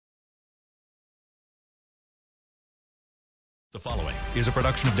The following is a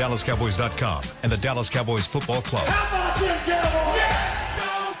production of DallasCowboys.com and the Dallas Cowboys Football Club. How about them Cowboys? Yeah!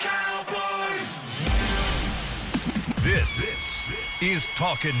 Go Cowboys! This is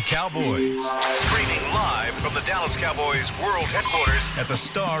Talkin' Cowboys. Streaming live from the Dallas Cowboys World Headquarters at the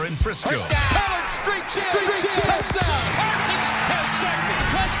Star in Frisco. Pollard streaks in. Touchdown. Parsons has sacked it.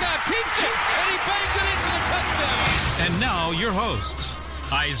 Prescott keeps it, and he bangs it in for the touchdown. And now your hosts,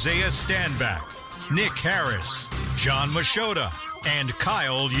 Isaiah Stanback, Nick Harris, John Machota, and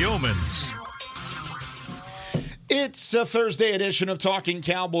Kyle Yeomans. It's a Thursday edition of Talking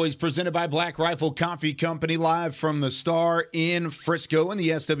Cowboys presented by Black Rifle Coffee Company, live from the Star in Frisco in the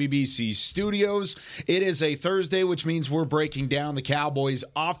SWBC studios. It is a Thursday, which means we're breaking down the Cowboys'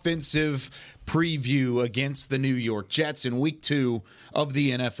 offensive preview against the New York Jets in Week 2 of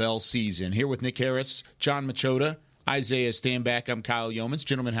the NFL season. Here with Nick Harris, John Machota, Isaiah Stanback, I'm Kyle Yeomans.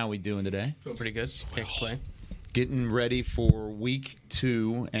 Gentlemen, how are we doing today? Feel pretty good. Can't complain. Getting ready for Week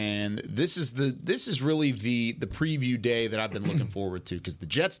 2, and this is really the preview day that I've been looking forward to, because the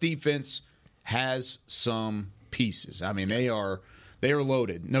Jets defense has some pieces. I mean, they are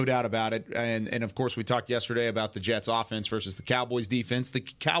loaded, no doubt about it. And of course, we talked yesterday about the Jets offense versus the Cowboys defense. The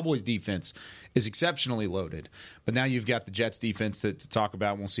Cowboys defense is exceptionally loaded, but now you've got the Jets defense to talk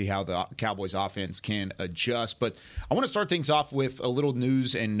about. We'll see how the Cowboys offense can adjust. But I want to start things off with a little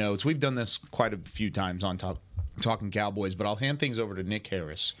news and notes. We've done this quite a few times on Talking Cowboys, but I'll hand things over to Nick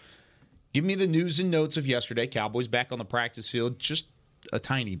Harris. Give me the news and notes of yesterday. Cowboys back on the practice field, just a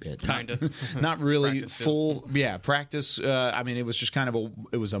tiny bit. Kind of. Not really full. Yeah, practice. I mean, it was just kind of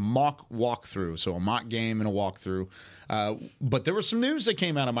a mock walkthrough, so a mock game and a walkthrough. But there was some news that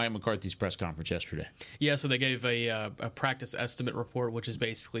came out of Mike McCarthy's press conference yesterday. Yeah, so they gave a practice estimate report, which is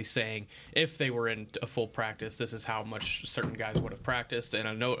basically saying if they were in a full practice, this is how much certain guys would have practiced.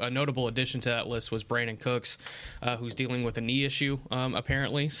 And a notable addition to that list was Brandon Cooks, who's dealing with a knee issue,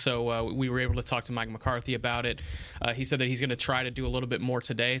 apparently. So we were able to talk to Mike McCarthy about it. He said that he's going to try to do a little bit more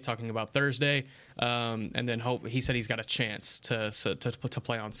today, talking about Thursday, and then he said he's got a chance to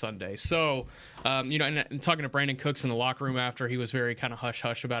play on Sunday. So, and talking to Brandon Cooks in the locker room after, he was very kind of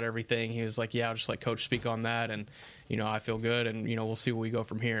hush-hush about everything. He was like, yeah, I'll just let Coach speak on that, and I feel good, and we'll see where we go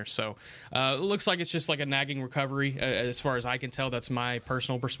from here. So it looks like it's just like a nagging recovery, as far as I can tell. That's my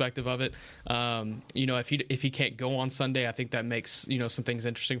personal perspective of it. If he can't go on Sunday, I think that makes some things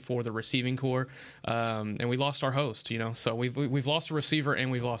interesting for the receiving core. And we lost our host, so we've lost a receiver and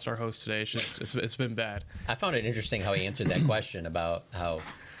we've lost our host today. It's been bad. I found it interesting how he answered that question about how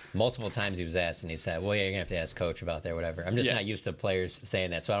multiple times he was asked, and he said, well, yeah, you're going to have to ask Coach about that, whatever. I'm just not used to players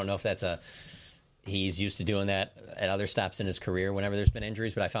saying that, so I don't know if that's he's used to doing that at other stops in his career whenever there's been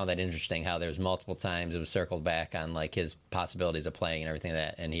injuries, but I found that interesting how there's multiple times it was circled back on like his possibilities of playing and everything like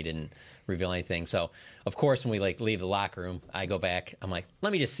that, and he didn't reveal anything. So, of course, when we leave the locker room, I go back, I'm like,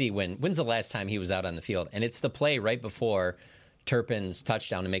 let me just see when's the last time he was out on the field, and it's the play right before Turpin's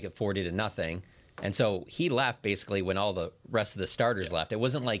touchdown to make it 40-0. And so he left basically when all the rest of the starters left. It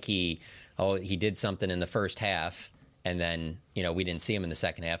wasn't like he did something in the first half and then, we didn't see him in the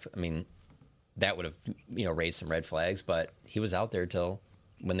second half. I mean, that would have, raised some red flags, but he was out there till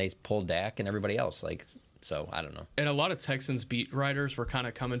when they pulled Dak and everybody else. So I don't know. And a lot of Texans beat writers were kind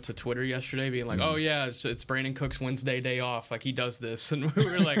of coming to Twitter yesterday being like, oh, yeah, it's Brandon Cook's Wednesday day off. Like, he does this. And we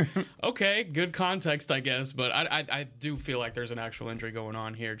were like, okay, good context, I guess. But I do feel like there's an actual injury going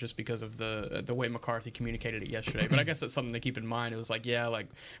on here just because of the way McCarthy communicated it yesterday. But I guess that's something to keep in mind. It was like, yeah, like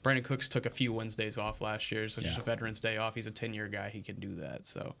Brandon Cooks took a few Wednesdays off last year. So just a Veterans Day off. He's a 10-year guy. He can do that.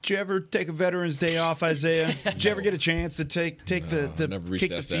 So Did you ever take a Veterans Day off, Isaiah? Did you ever get a chance to kick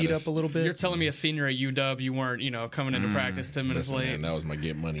the feet up a little bit? You're telling me a senior at UW, you weren't, coming into practice 10 minutes late. Man, that was my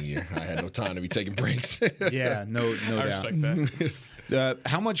get money year. I had no time to be taking breaks. Yeah, no I doubt. respect that.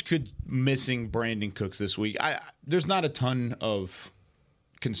 How much could missing Brandon Cooks this week? There's not a ton of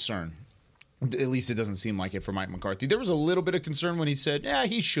concern. At least it doesn't seem like it for Mike McCarthy. There was a little bit of concern when he said, yeah,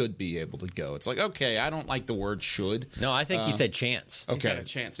 he should be able to go. It's like, okay, I don't like the word should. No, I think he said chance. He's had a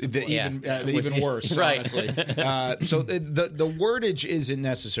chance to even worse, right. Honestly. So the wordage isn't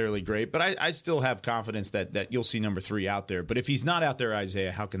necessarily great, but I still have confidence that you'll see number 3 out there. But if he's not out there,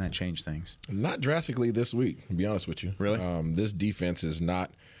 Isaiah, how can that change things? Not drastically this week, to be honest with you. Really? This defense is not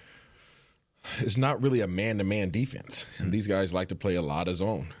really a man-to-man defense. And these guys like to play a lot of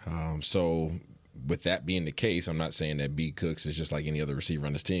zone. So with that being the case, I'm not saying that B. Cooks is just like any other receiver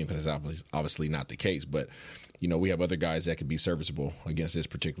on this team, because it's obviously not the case. But, we have other guys that could be serviceable against this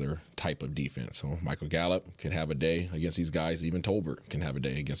particular type of defense. So Michael Gallup can have a day against these guys. Even Tolbert can have a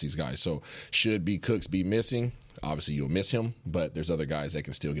day against these guys. So should B. Cooks be missing, obviously you'll miss him, but there's other guys that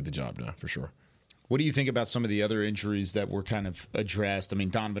can still get the job done for sure. What do you think about some of the other injuries that were kind of addressed? I mean,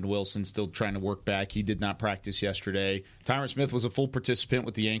 Donovan Wilson still trying to work back. He did not practice yesterday. Tyron Smith was a full participant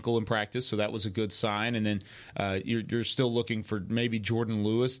with the ankle in practice, so that was a good sign. And then you're still looking for maybe Jordan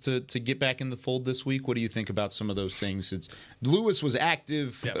Lewis to get back in the fold this week. What do you think about some of those things? Lewis was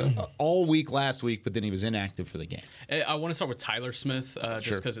active all week last week, but then he was inactive for the game. I want to start with Tyler Smith,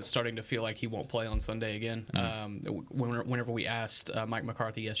 just because it's starting to feel like he won't play on Sunday again. Whenever we asked Mike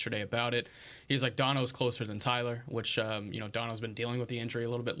McCarthy yesterday about it, he's like, Dono's closer than Tyler, which, Dono's been dealing with the injury a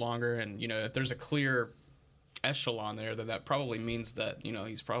little bit longer. And, if there's a clear echelon there, that probably means that,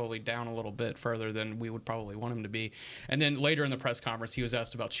 he's probably down a little bit further than we would probably want him to be. And then later in the press conference, he was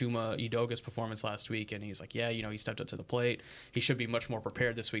asked about Chuma Udoka's performance last week, and he's like, yeah, he stepped up to the plate. He should be much more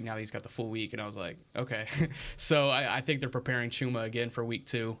prepared this week now that he's got the full week. And I was like, okay. So I think they're preparing Chuma again for week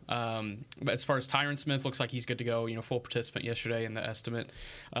 2. But as far as Tyron Smith, looks like he's good to go, full participant yesterday in the estimate.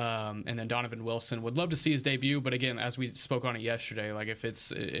 And then Donovan Wilson, would love to see his debut, but again, as we spoke on it yesterday, like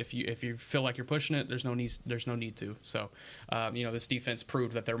if you feel like you're pushing it, there's no need to. So, this defense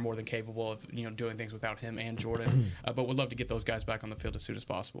proved that they're more than capable of, doing things without him and Jordan. But would love to get those guys back on the field as soon as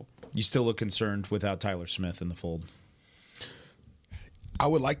possible. You still look concerned without Tyler Smith in the fold? I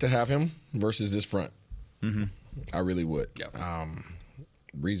would like to have him versus this front. Mm-hmm. I really would. Yep.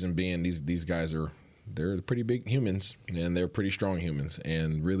 Reason being, these guys they're pretty big humans, and they're pretty strong humans.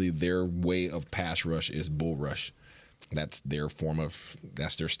 And really, their way of pass rush is bull rush. That's their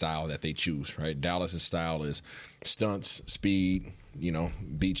style that they choose, right? Dallas's style is stunts, speed,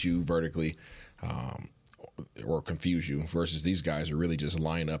 beat you vertically, or confuse you, versus these guys are really just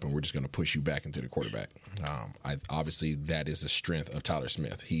line up and we're just going to push you back into the quarterback. Obviously, that is the strength of Tyler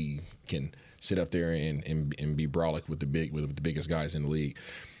Smith. He can sit up there and be brolic with the biggest guys in the league.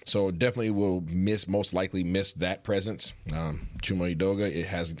 So definitely will most likely miss that presence. Chuma Udoka, it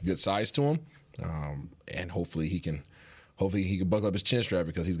has good size to him, and hopefully he can buckle up his chin strap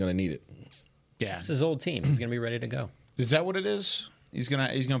because he's going to need it. Yeah, it's his old team. He's going to be ready to go. Is that what it is? He's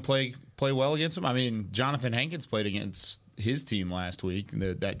gonna play well against him. I mean, Jonathan Hankins played against his team last week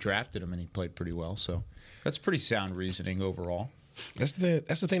that drafted him, and he played pretty well. So that's pretty sound reasoning overall. That's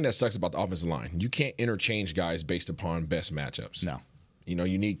the thing that sucks about the offensive line. You can't interchange guys based upon best matchups. No.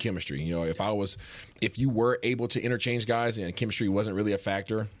 You need chemistry. If you were able to interchange guys and chemistry wasn't really a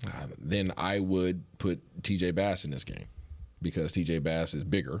factor, then I would put TJ Bass in this game, because TJ Bass is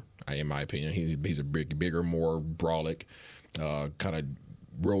bigger, in my opinion. He's a bigger, more brolic, kind of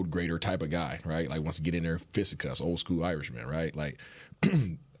road grader type of guy, right? Like, wants to get in there, fisticuffs, old school Irishman, right? Like,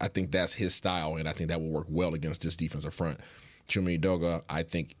 I think that's his style, and I think that will work well against this defensive front. Chuma Udoka, I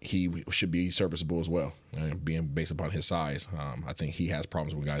think he should be serviceable as well, being based upon his size. I think he has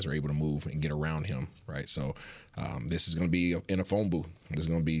problems when guys are able to move and get around him, right? So this is going to be in a phone booth. There's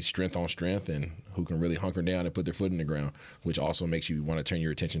going to be strength on strength, and who can really hunker down and put their foot in the ground, which also makes you want to turn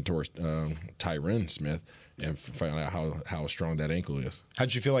your attention towards Tyron Smith and find out how strong that ankle is.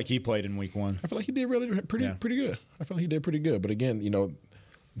 How'd you feel like he played in week 1? I feel like he did pretty good. I feel like he did pretty good. But again,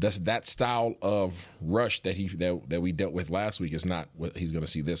 that's that style of rush that we dealt with last week is not what he's going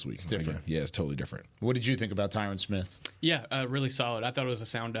to see this week. It's different. Yeah, it's totally different. What did you think about Tyron Smith? Yeah, really solid. I thought it was a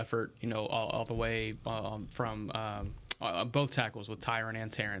sound effort, all the way from both tackles with Tyron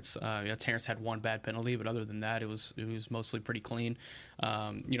and Terrence. Terrence had one bad penalty, but other than that, it was mostly pretty clean.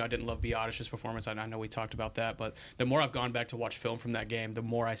 I didn't love Biadish's performance. I know we talked about that, but the more I've gone back to watch film from that game, the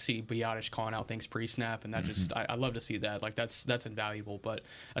more I see Biadish calling out things pre-snap, and that just I love to see that. Like, that's invaluable. But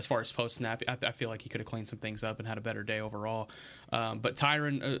as far as post-snap, I feel like he could have cleaned some things up and had a better day overall. But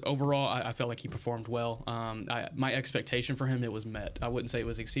Tyron, overall, I felt like he performed well. My expectation for him, it was met. I wouldn't say it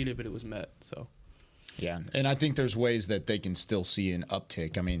was exceeded, but it was met. So. Yeah, and I think there's ways that they can still see an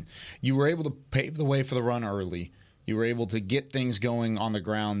uptick. I mean, you were able to pave the way for the run early. You were able to get things going on the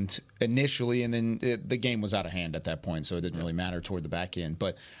ground initially, and then the game was out of hand at that point, so it didn't really matter toward the back end.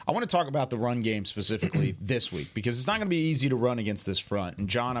 But I want to talk about the run game specifically this week, because it's not going to be easy to run against this front. And,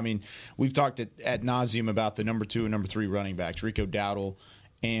 John, I mean, we've talked at nauseum about the number 2 and number 3 running backs, Rico Dowdle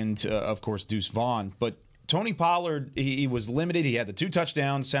and, of course, Deuce Vaughn. But Tony Pollard, he was limited. He had the 2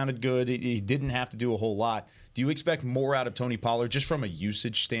 touchdowns, sounded good. He didn't have to do a whole lot. Do you expect more out of Tony Pollard just from a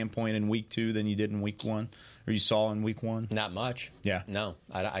usage standpoint in week 2 than you did in week 1, or you saw in week 1? Not much. Yeah. No,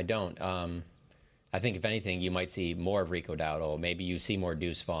 I don't. I think, if anything, you might see more of Rico Dowdle. Maybe you see more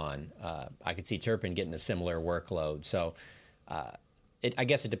Deuce Vaughn. I could see Turpin getting a similar workload. So I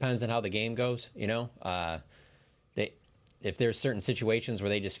guess it depends on how the game goes, if there's certain situations where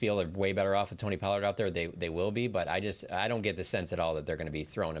they just feel they're way better off with Tony Pollard out there, they will be. But I don't get the sense at all that they're going to be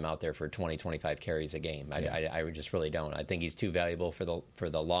throwing him out there for 20, 25 carries a game. I just really don't. I think he's too valuable for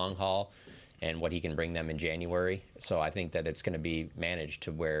the long haul. and what he can bring them in January. So I think that it's going to be managed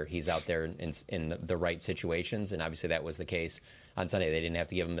to where he's out there in the right situations, and obviously that was the case on Sunday. They didn't have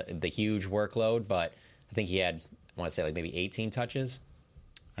to give him the huge workload, but I think he had, I want to say, like maybe 18 touches.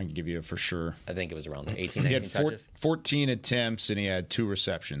 I can give you a for sure. I think it was around there, 18, 19 he had touches. 14 attempts, and he had 2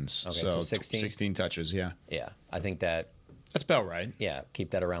 receptions. Okay, so 16 touches, yeah. Yeah, I think that's about right. Yeah,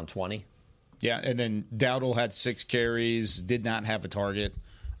 keep that around 20. Yeah, and then Dowdle had 6 carries, did not have a target.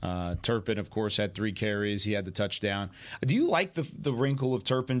 Turpin, of course, had 3 carries. He had the touchdown. Do you like the wrinkle of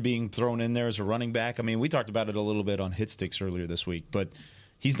Turpin being thrown in there as a running back? I mean, we talked about it a little bit on Hit Sticks earlier this week, but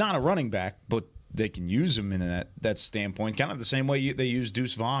he's not a running back, but they can use him in that standpoint, kind of the same way they use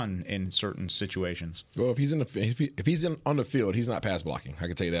Deuce Vaughn in certain situations. Well, if he's on the field, he's not pass blocking. I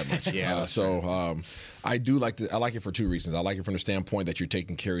can tell you that much. Yeah. I do like I like it for 2 reasons. I like it from the standpoint that you're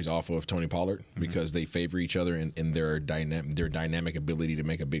taking carries off of Tony Pollard because they favor each other in their dynamic ability to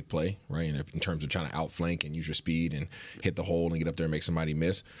make a big play, right? And in terms of trying to outflank and use your speed and hit the hole and get up there and make somebody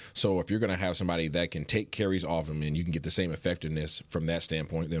miss. So if you're going to have somebody that can take carries off him and you can get the same effectiveness from that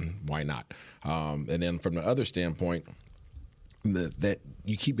standpoint, then why not? And then from the other standpoint, that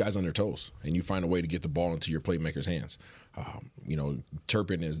you keep guys on their toes and you find a way to get the ball into your playmakers' hands.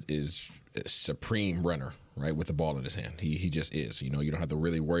 Turpin is a supreme runner, right, with the ball in his hand. He just is. You don't have to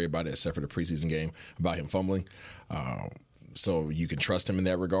really worry about it except for the preseason game about him fumbling. So you can trust him in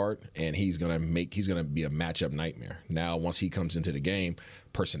that regard, and he's gonna be a matchup nightmare. Now, once he comes into the game,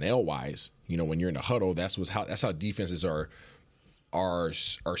 personnel wise, when you're in the huddle, that's how defenses are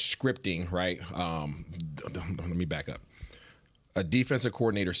scripting, right? Let me back up. A defensive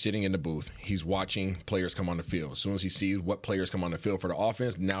coordinator sitting in the booth, he's watching players come on the field. As soon as he sees what players come on the field for the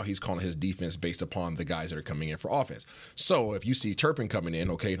offense, now he's calling his defense based upon the guys that are coming in for offense. So if you see Turpin coming in,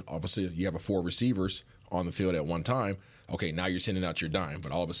 okay, obviously you have 4 receivers on the field at one time. Okay, now you're sending out your dime,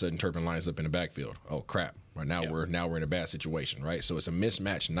 but all of a sudden Turpin lines up in the backfield. Oh crap! Right now we're in a bad situation, right? So it's a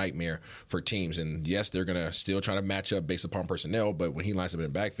mismatch nightmare for teams. And yes, they're gonna still try to match up based upon personnel, but when he lines up in the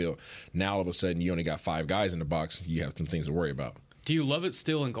backfield, now all of a sudden you only got 5 guys in the box. You have some things to worry about. Do you love it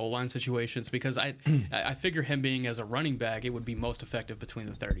still in goal line situations? Because I figure him being as a running back, it would be most effective between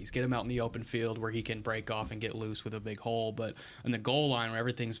the 30s. Get him out in the open field where he can break off and get loose with a big hole. But in the goal line where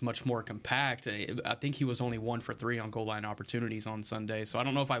everything's much more compact, I think he was only 1 for 3 on goal line opportunities on Sunday. So I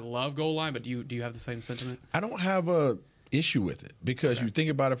don't know if I love goal line, but do you have the same sentiment? I don't have a issue with it because you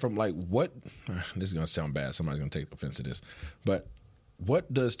think about it from like what – this is going to sound bad. Somebody's going to take offense to this. But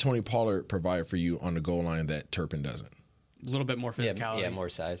what does Tony Pollard provide for you on the goal line that Turpin doesn't? A little bit more physicality. Yeah, more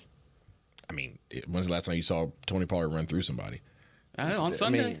size. I mean, when's the last time you saw Tony Pollard run through somebody? On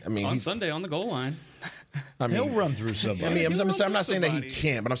Sunday. On Sunday on the goal line. He'll run through somebody. I'm not saying that he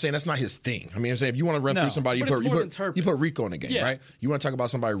can't, but I'm saying that's not his thing. I'm saying if you want to run through somebody, you put Rico in the game, right? You want to talk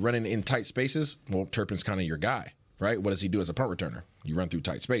about somebody running in tight spaces? Well, Turpin's kind of your guy, right? What does he do as a punt returner? You run through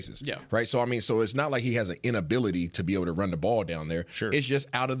tight spaces, right? So so it's not like he has an inability to be able to run the ball down there. Sure, it's just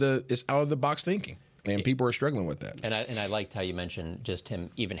out of the box thinking. And people are struggling with that. And I liked how you mentioned just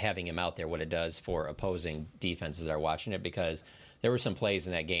him, even having him out there, what it does for opposing defenses that are watching it, because there were some plays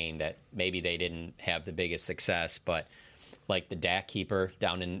in that game that maybe they didn't have the biggest success, but like the Dak keeper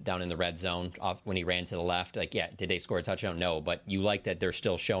down in the red zone when he ran to the left, did they score a touchdown? No, but you like that they're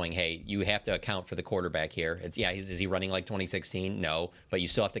still showing, hey, you have to account for the quarterback here. Is he running like 2016? No, but you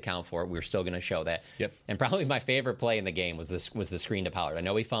still have to account for it. We're still going to show that. Yep. And probably my favorite play in the game was the screen to Pollard. I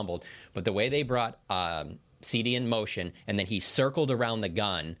know he fumbled, but the way they brought CD in motion and then he circled around the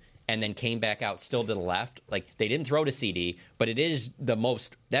gun and then came back out still to the left. Like, they didn't throw to CD, but it is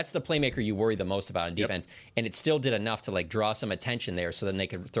that's the playmaker you worry the most about in defense. Yep. And it still did enough to, draw some attention there so then they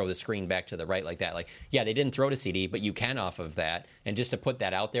could throw the screen back to the right like that. They didn't throw to CD, but you can off of that. And just to put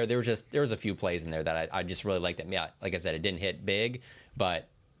that out there, there was a few plays in there that I just really liked. That, like I said, it didn't hit big, but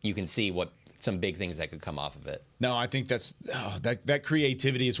you can see some big things that could come off of it. No, I think that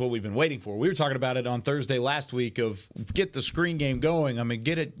creativity is what we've been waiting for. We were talking about it on Thursday last week of get the screen game going. I mean,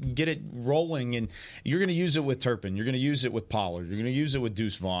 get it rolling, and you're going to use it with Turpin. You're going to use it with Pollard. You're going to use it with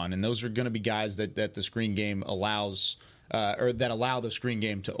Deuce Vaughn, and those are going to be guys that the screen game allows or that allow the screen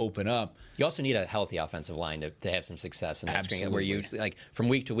game to open up. You also need a healthy offensive line to have some success in that screen game where you from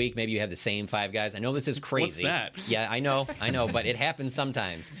week to week maybe you have the same 5 guys. I know this is crazy. What's that? Yeah, I know, but it happens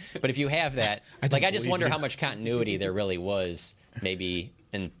sometimes. But if you have that, I just wonder how much continuity there really was maybe.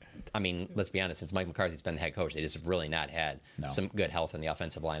 And I mean, let's be honest, since Mike McCarthy's been the head coach, they just have really not had some good health in the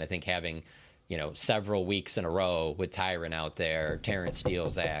offensive line. I think having several weeks in a row with Tyron out there, Terrence Steele,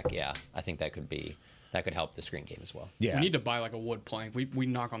 Zach, I think that could be that could help the screen game as well. Yeah. We need to buy like a wood plank. We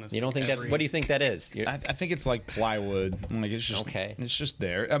knock on this. You don't think that? What do you think that is? I think it's like plywood. Like it's just Okay. It's just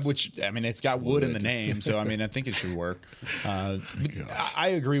there. Which I mean, it's got wood in the name, so I mean, I think it should work. I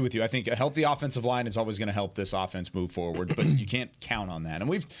agree with you. I think a healthy offensive line is always going to help this offense move forward, but you can't count on that.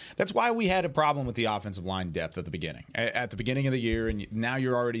 And that's why we had a problem with the offensive line depth at the beginning. At the beginning of the year, and now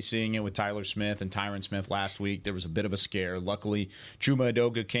you're already seeing it with Tyler Smith and Tyron Smith last week. There was a bit of a scare. Luckily, Chuma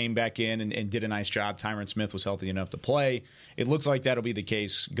Edoga came back in and did a nice job. Tyron Smith was healthy enough to play. It looks like that'll be the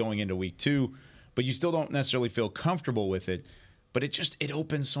case going into week 2, but you still don't necessarily feel comfortable with it. But it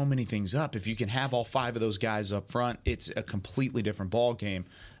opens so many things up. If you can have all 5 of those guys up front, it's a completely different ball game.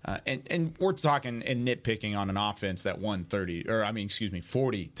 And we're talking and nitpicking on an offense that won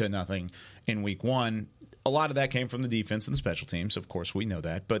 40-0 in week 1. A lot of that came from the defense and the special teams. Of course, we know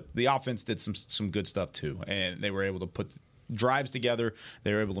that. But the offense did some good stuff too, and they were able to put drives together.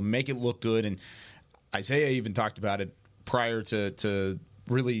 They were able to make it look good. And Isaiah even talked about it prior to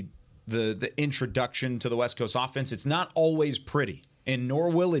really the introduction to the West Coast offense. It's not always pretty, and nor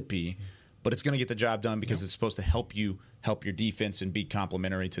will it be, but it's going to get the job done because it's supposed to help your defense and be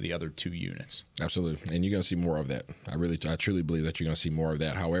complementary to the other 2 units. Absolutely. And you're going to see more of that. I truly believe that you're going to see more of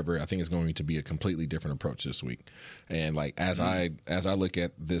that. However, I think it's going to be a completely different approach this week. And like as I look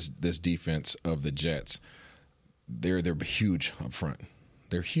at this defense of the Jets, they're huge up front.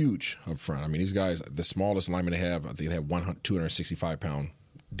 They're huge up front. I mean, these guys, the smallest lineman they have, I think they have 265-pound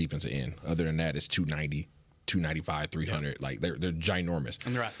defensive end. Other than that, it's 290, 295, 300. Yeah. Like they're ginormous.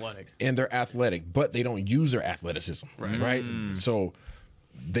 And they're athletic. But they don't use their athleticism, right? So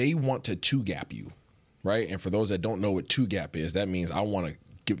they want to two-gap you, right? And for those that don't know what two-gap is, that means I want to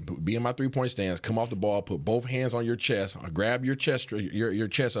be in my 3-point stance, come off the ball, put both hands on your chest, grab your chest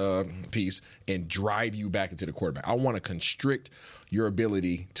piece, and drive you back into the quarterback. I want to constrict your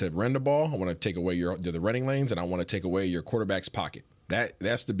ability to run the ball. I want to take away the running lanes, and I want to take away your quarterback's pocket.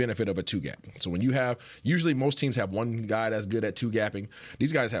 That's the benefit of a two-gap. So when you usually most teams have one guy that's good at two-gapping.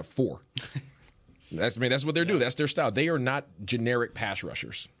 These guys have 4. That's what they do. That's their style. They are not generic pass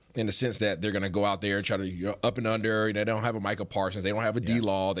rushers in the sense that they're going to go out there and try to up and under. They don't have a Micah Parsons. They don't have a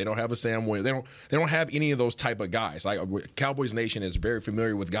D-Law. They don't have a Sam Williams. They don't have any of those type of guys. Like Cowboys Nation is very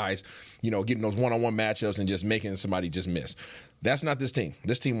familiar with guys, getting those one-on-one matchups and just making somebody just miss. That's not this team.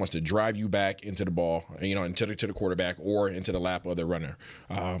 This team wants to drive you back into the ball, into the quarterback or into the lap of the runner.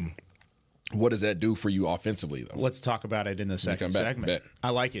 What does that do for you offensively, though? Let's talk about it in the second segment. Bet.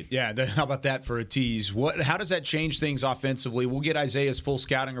 I like it. Yeah, how about that for a tease? How does that change things offensively? We'll get Isaiah's full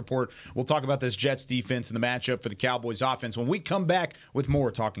scouting report. We'll talk about this Jets defense and the matchup for the Cowboys offense when we come back with more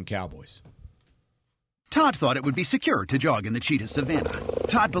Talking Cowboys. Todd thought it would be secure to jog in the cheetah savanna.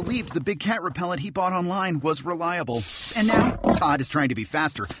 Todd believed the big cat repellent he bought online was reliable. And now, Todd is trying to be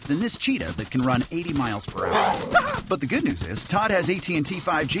faster than this cheetah that can run 80 miles per hour. But the good news is, Todd has AT&T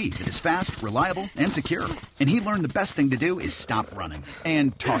 5G that is fast, reliable, and secure. And he learned the best thing to do is stop running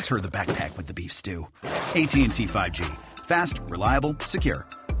and toss her the backpack with the beef stew. AT&T 5G. Fast, reliable, secure.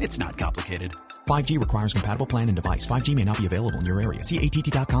 It's not complicated. 5G requires compatible plan and device. 5G may not be available in your area. See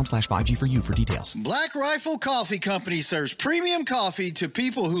att.com/5G for you for details. Black Rifle Coffee Company serves premium coffee to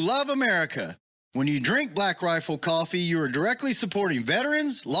people who love America. When you drink Black Rifle coffee, you are directly supporting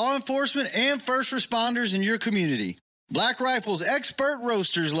veterans, law enforcement, and first responders in your community. Black Rifle's expert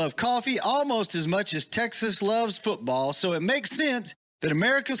roasters love coffee almost as much as Texas loves football, so it makes sense that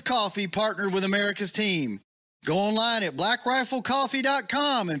America's Coffee partnered with America's team. Go online at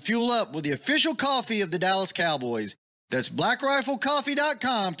blackriflecoffee.com and fuel up with the official coffee of the Dallas Cowboys. That's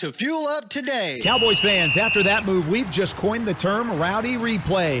blackriflecoffee.com to fuel up today. Cowboys fans, after that move, we've just coined the term Rowdy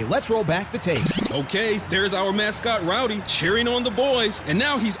Replay. Let's roll back the tape. Okay, there's our mascot Rowdy cheering on the boys. And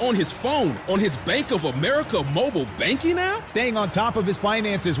now he's on his phone, on his Bank of America mobile banking app? Staying on top of his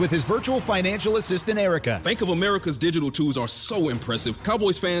finances with his virtual financial assistant, Erica. Bank of America's digital tools are so impressive.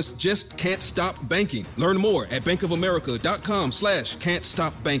 Cowboys fans just can't stop banking. Learn more at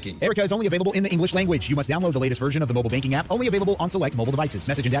bankofamerica.com/can't-stop-banking. Erica is only available in the English language. You must download the latest version of the mobile banking app, only available on select mobile devices.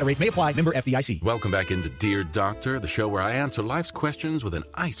 Message and data rates may apply. Member FDIC. Welcome back into Dear Doctor, the show where I answer life's questions with an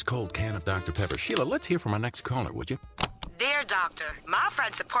ice-cold can of Dr. Pepper. Sheila, let's hear from our next caller, would you? Dear Doctor, my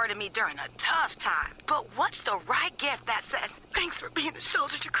friend supported me during a tough time. But what's the right gift that says, thanks for being a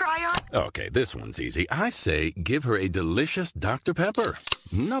shoulder to cry on? Okay, this one's easy. I say give her a delicious Dr. Pepper.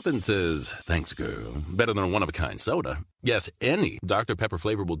 Nothing says, thanks, girl, better than a one-of-a-kind soda. Yes, any Dr. Pepper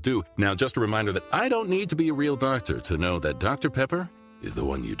flavor will do. Now, just a reminder that I don't need to be a real doctor to know that Dr. Pepper is the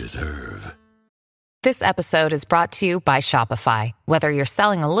one you deserve. This episode is brought to you by Shopify. Whether you're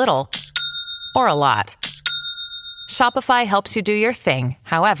selling a little or a lot, Shopify helps you do your thing,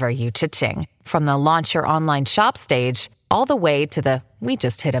 however you cha-ching. From the launch your online shop stage, all the way to the we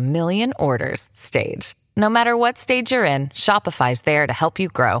just hit 1 million orders stage. No matter what stage you're in, Shopify's there to help you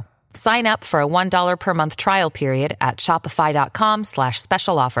grow. Sign up for a $1 per month trial period at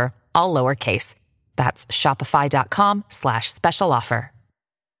shopify.com/special offer, all lowercase. That's shopify.com/special offer.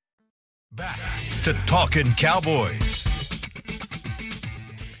 Back to Talkin' Cowboys.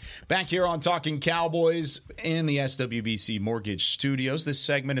 Back here on Talking Cowboys in the SWBC Mortgage Studios. This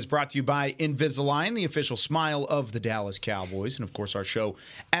segment is brought to you by Invisalign, the official smile of the Dallas Cowboys. And, of course, our show,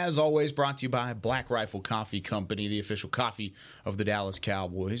 as always, brought to you by Black Rifle Coffee Company, the official coffee of the Dallas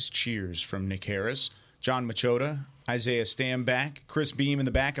Cowboys. Cheers from Nick Harris, John Machota, Isaiah Stanback, Chris Beam in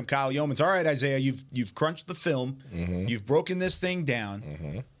the back. I'm Kyle Yeomans. All right, Isaiah, you've crunched the film. Mm-hmm. You've broken this thing down.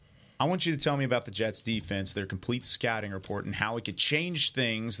 Mm-hmm. I want you to tell me about the Jets defense, their complete scouting report, and how it could change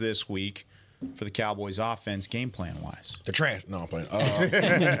things this week for the Cowboys offense game plan-wise. They're trash. No, I'm playing.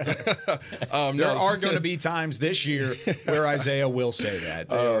 There are going to be times this year where Isaiah will say that.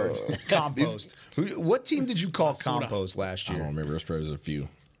 They are compost. What team did you call compost last year? I don't remember. It was a few.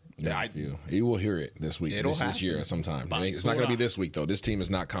 You will hear it this week, this year sometime. It's not going to be this week, though. This team is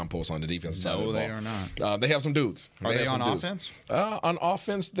not compost on the defensive side of the ball. No, they are not. They have some dudes. Are they on offense? On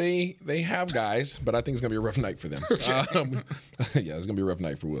offense, they have guys, but I think it's going to be a rough night for them. Yeah, it's going to be a rough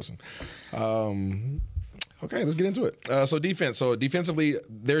night for Wilson. Okay, let's get into it. So defense. So defensively,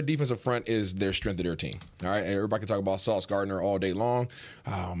 their defensive front is their strength of their team. All right, everybody can talk about Sauce Gardner all day long.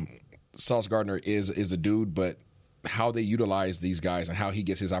 Sauce Gardner is a dude, but how they utilize these guys and how he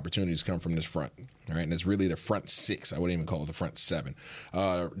gets his opportunities come from this front. All right, and it's really the front six. I wouldn't even call it the front seven.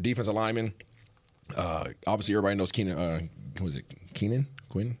 Defensive lineman. Obviously, everybody knows Keenan. Who was it? Quinnen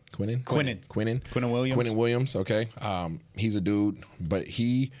Williams. Quinnen Williams. Okay, he's a dude, but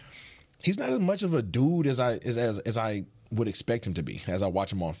he's not as much of a dude as I would expect him to be as I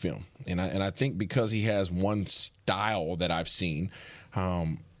watch him on film. And I think because he has one style that I've seen,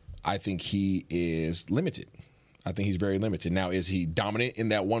 I think he is limited. I think he's very limited. Now, is he dominant in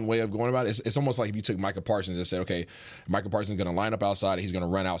that one way of going about it? It's almost like if you took Micah Parsons and said, okay, Micah Parsons is going to line up outside and he's going to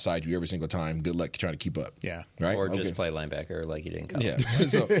run outside you every single time. Good luck trying to keep up. Yeah. Right? Or just play linebacker like you did in college. Yeah.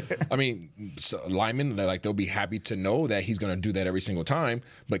 So, I mean, linemen, they'll be happy to know that he's going to do that every single time,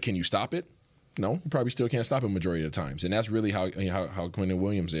 but can you stop it? No, you probably still can't stop him majority of the times. And that's really how Quinnen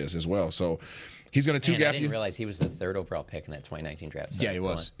Williams is as well. So, he's going to two-gap you. I didn't realize he was the third overall pick in that 2019 draft. Yeah, he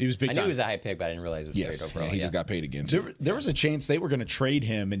was. He was big time. I knew he was a high pick, but I didn't realize it was third overall. He just got paid again, too. There was a chance they were going to trade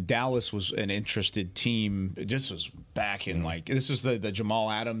him, and Dallas was an interested team. This was back in, this was the Jamal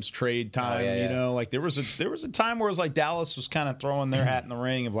Adams trade time, you know? Like, there was a time where it was like Dallas was kind of throwing their hat in the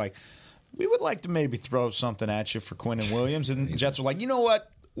ring of, like, we would like to maybe throw something at you for Quinnen Williams. And the Jets were like, you know what?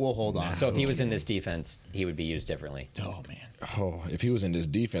 We'll hold on. So if he was in this defense, he would be used differently. Oh, man. Oh, if he was in this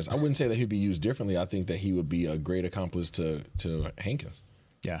defense, I wouldn't say that he'd be used differently. I think that he would be a great accomplice to Hankins.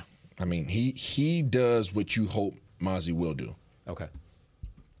 Yeah. I mean, he does what you hope Mozzie will do. Okay.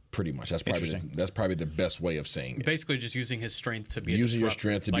 Pretty much. That's probably the best way of saying it. Basically just using his strength to be using your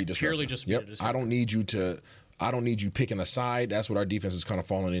strength to be disruptive. Purely just be a disruptor. I don't need you picking a side. That's what our defense is kind of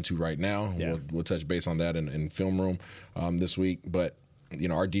falling into right now. Yeah. We'll touch base on that in film room this week. But you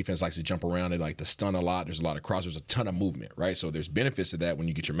know, our defense likes to jump around. They like to stun a lot. There's a lot of cross. There's a ton of movement, right? So there's benefits to that when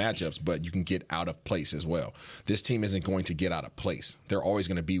you get your matchups, but you can get out of place as well. This team isn't going to get out of place. They're always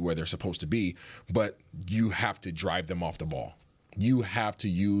going to be where they're supposed to be, but you have to drive them off the ball. You have to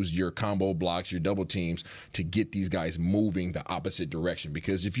use your combo blocks, your double teams to get these guys moving the opposite direction,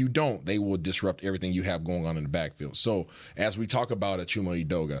 because if you don't, they will disrupt everything you have going on in the backfield. So as we talk about Achuma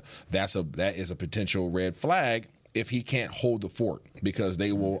Edoga, that is a potential red flag if he can't hold the fort, because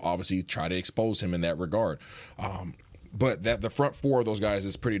they will obviously try to expose him in that regard. But the front four of those guys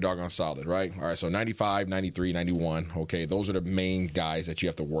is pretty doggone solid, right? All right, so 95, 93, 91. Okay, those are the main guys that you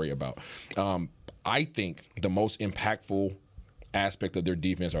have to worry about. I think the most impactful aspect of their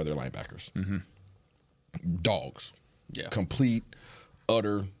defense are their linebackers. Mm-hmm. Dogs. Yeah. Complete,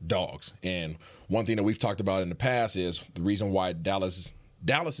 utter dogs. And one thing that we've talked about in the past is the reason why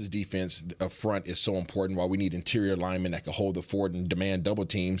Dallas's defense up front is so important, why we need interior linemen that can hold the fort and demand double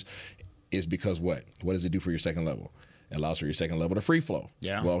teams, is because what does it do for your second level? It allows for your second level to free flow.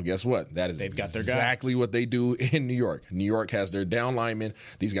 Yeah. Well, guess what? That is exactly what they do in New York. New York has their down linemen.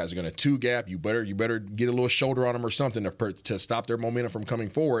 These guys are going to two gap. You better get a little shoulder on them or something to stop their momentum from coming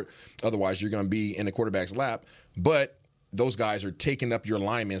forward. Otherwise, you're going to be in the quarterback's lap. But those guys are taking up your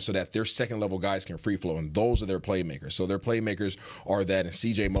linemen so that their second-level guys can free flow, and those are their playmakers. So their playmakers are that and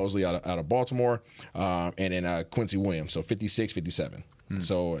C.J. Mosley out of Baltimore and then Quincy Williams, so 56, 57.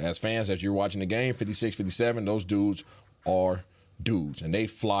 So as fans, as you're watching the game, 56, 57, those dudes are dudes, and they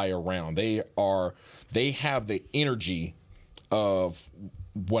fly around. They have the energy of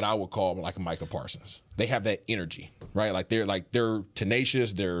what I would call like a Micah Parsons. They have that energy, right? They're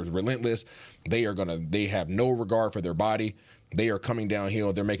tenacious, they're relentless. They have no regard for their body. They are coming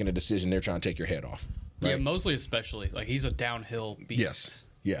downhill. They're making a decision. They're trying to take your head off. Right? Yeah, Mosley especially. Like, he's a downhill beast.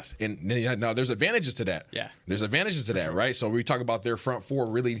 Yes. And now there's advantages to that. Yeah. There's advantages to that, sure. Right? So we talk about their front four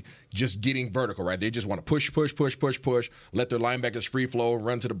really just getting vertical, right? They just want to push, let their linebackers free flow,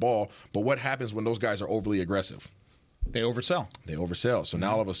 run to the ball. But what happens when those guys are overly aggressive? They oversell. So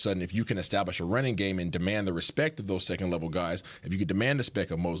now all of a sudden, if you can establish a running game and demand the respect of those second-level guys, if you could demand the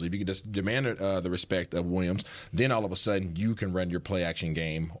respect of Mosley, if you could just demand the respect of Williams, then all of a sudden you can run your play-action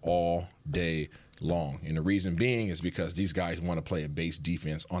game all day long. And the reason being is because these guys want to play a base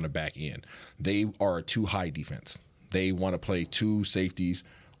defense on the back end. They are a too-high defense. They want to play two safeties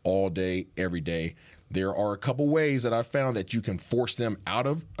all day, every day. There are a couple ways that I've found that you can force them out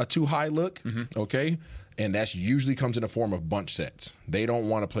of a too-high look, okay? And that usually comes in the form of bunch sets. They don't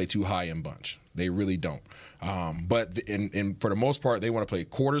want to play too high in bunch. They really don't. But for the most part, they want to play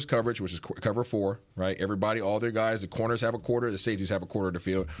quarters coverage, which is cover 4, right? Everybody, all their guys, the corners have a quarter, the safeties have a quarter of the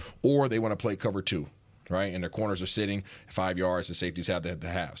field, or they want to play cover 2, right? And their corners are sitting 5 yards, the safeties have the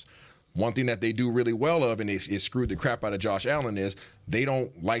halves. One thing that they do really well of, and it screwed the crap out of Josh Allen, is they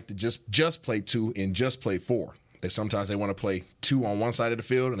don't like to just play 2 and just play 4. Sometimes they want to play 2 on one side of the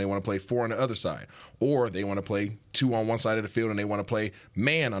field and they want to play 4 on the other side. Or they want to play 2 on one side of the field and they want to play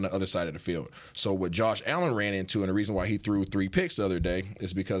man on the other side of the field. So what Josh Allen ran into, and the reason why he threw 3 picks the other day,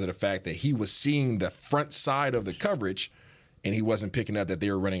 is because of the fact that he was seeing the front side of the coverage and he wasn't picking up that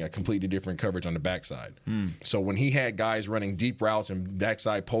they were running a completely different coverage on the backside. So when he had guys running deep routes and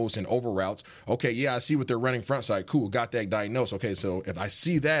backside posts and over routes, okay, yeah, I see what they're running front side. Cool, got that diagnosed. Okay, so if I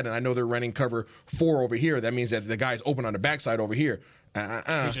see that and I know they're running cover 4 over here, that means that the guy's open on the backside over here.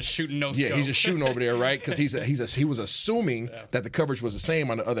 He's just shooting no scope. Yeah, he's just shooting over there, right? Because he was assuming that the coverage was the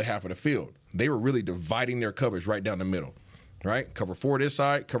same on the other half of the field. They were really dividing their coverage right down the middle, right? Cover 4 this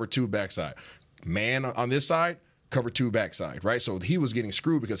side, cover 2 backside. Man on this side, cover 2 backside, right? So he was getting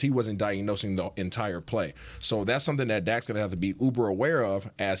screwed because he wasn't diagnosing the entire play. So that's something that Dak's going to have to be uber aware of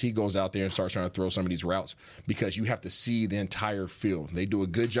as he goes out there and starts trying to throw some of these routes, because you have to see the entire field. They do a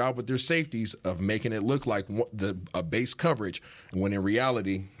good job with their safeties of making it look like a base coverage, when in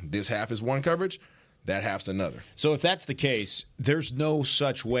reality, this half is one coverage, that half's another. So if that's the case, there's no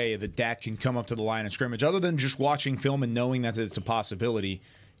such way that Dak can come up to the line of scrimmage other than just watching film and knowing that it's a possibility.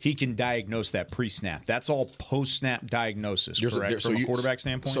 He can diagnose that pre-snap. That's all post-snap diagnosis, correct, from a quarterback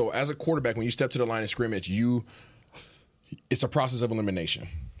standpoint? So as a quarterback, when you step to the line of scrimmage, it's a process of elimination,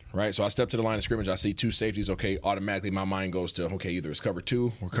 right? So I step to the line of scrimmage, I see 2 safeties, okay, automatically my mind goes to, okay, either it's cover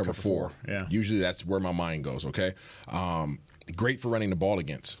 2 or cover 4. Yeah. Usually that's where my mind goes, okay? Great for running the ball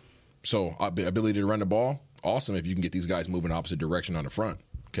against. So ability to run the ball, awesome if you can get these guys moving opposite direction on the front.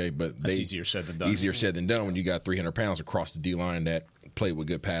 Okay, but that's easier said than done. Easier said than done when you got 300 pounds across the D-line that play with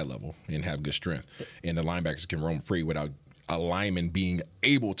good pad level and have good strength. And the linebackers can roam free without a lineman being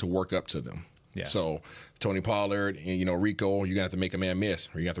able to work up to them. Yeah. So Tony Pollard and, Rico, you're going to have to make a man miss,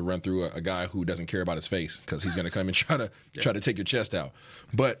 or you have to run through a guy who doesn't care about his face because he's going to come and try to take your chest out.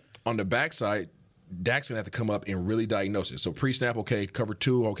 But on the backside, Dak's going to have to come up and really diagnose it. So pre-snap, okay, cover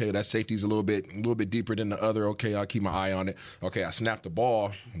 2, okay, that safety's a little bit deeper than the other. Okay, I'll keep my eye on it. Okay, I snapped the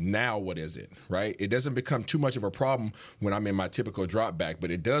ball. Now what is it, right? It doesn't become too much of a problem when I'm in my typical drop back,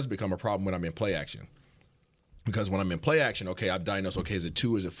 but it does become a problem when I'm in play action. Because when I'm in play action, okay, I've diagnosed, okay, is it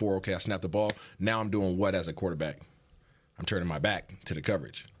 2, is it 4? Okay, I snapped the ball. Now I'm doing what as a quarterback? I'm turning my back to the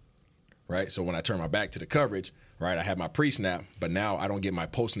coverage, right? So when I turn my back to the coverage, right, I have my pre-snap, but now I don't get my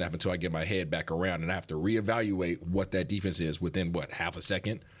post-snap until I get my head back around, and I have to reevaluate what that defense is within, half a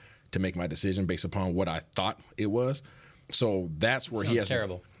second to make my decision based upon what I thought it was. So that's where he has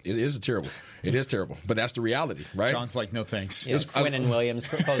terrible. It is terrible. It is terrible, but that's the reality, right? John's like, no thanks. Yeah, Quinn and Williams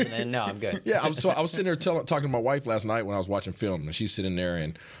closing in. No, I'm good. Yeah, I was sitting there talking to my wife last night when I was watching film, and she's sitting there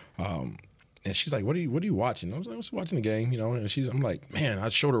and she's like, what are you watching? I was like, I was watching the game, and I'm like, man, I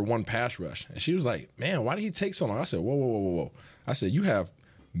showed her one pass rush. And she was like, man, why did he take so long? I said, whoa. I said, you have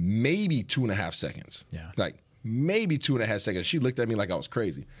maybe 2.5 seconds. Yeah. Like maybe 2.5 seconds. She looked at me like I was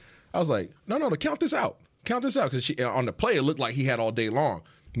crazy. I was like, no, count this out. Count this out. Because on the play, it looked like he had all day long.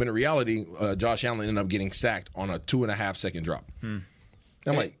 But in reality, Josh Allen ended up getting sacked on a 2.5 second drop.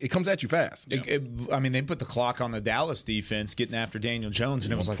 I'm like, it comes at you fast. They put the clock on the Dallas defense getting after Daniel Jones,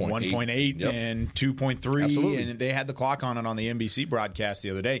 and it was like 1.8 and 2.3. Absolutely. And they had the clock on it on the NBC broadcast the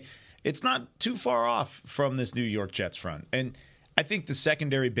other day. It's not too far off from this New York Jets front. And I think the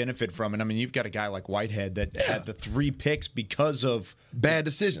secondary benefit from it, I mean, you've got a guy like Whitehead that had the 3 picks because of bad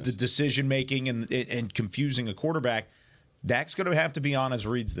decisions, the decision-making and confusing a quarterback. Dak's going to have to be on his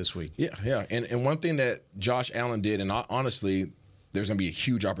reads this week. Yeah. And one thing that Josh Allen did, and honestly, there's going to be a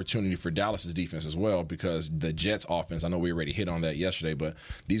huge opportunity for Dallas's defense as well, because the Jets' offense, I know we already hit on that yesterday, but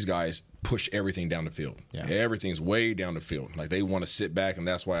these guys push everything down the field. Yeah. Everything's way down the field. Like, they want to sit back, and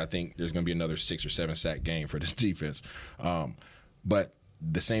that's why I think there's going to be another 6 or 7 sack game for this defense. But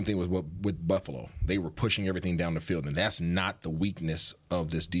the same thing with Buffalo. They were pushing everything down the field, and that's not the weakness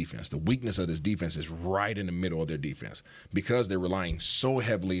of this defense. The weakness of this defense is right in the middle of their defense, because they're relying so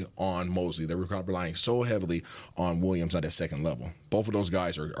heavily on Mosley. They're relying so heavily on Williams at that second level. Both of those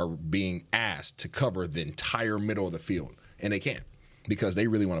guys are being asked to cover the entire middle of the field, and they can't, because they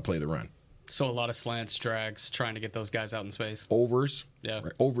really want to play the run. So a lot of slants, drags, trying to get those guys out in space. Overs. Yeah.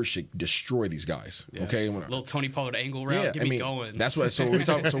 Right? Overs should destroy these guys. Yeah. Okay. Little Tony Pollard angle route. Get me going. That's what. So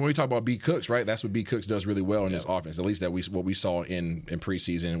when we talk about B. Cooks, right? That's what B. Cooks does really well in this offense. At least what we saw in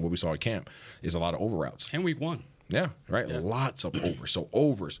preseason and what we saw at camp is a lot of over routes. And week 1. Yeah, right. Yeah. Lots of overs. So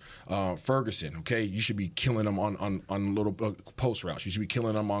overs. Ferguson, okay, you should be killing them on little post routes. You should be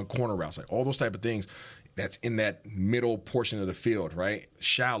killing them on corner routes. Like, all those type of things. That's in that middle portion of the field, right?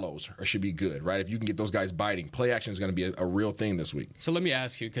 Shallows should be good, right? If you can get those guys biting, play action is going to be a real thing this week. So let me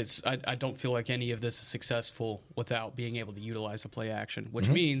ask you, because I don't feel like any of this is successful without being able to utilize the play action, which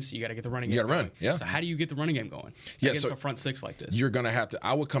means you got to get the running game going. You got to run, yeah. So how do you get the running game going against a front 6 like this? You're going to have to –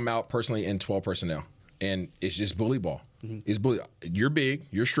 I would come out personally in 12 personnel. And it's just bully ball. Mm-hmm. It's bully. You're big.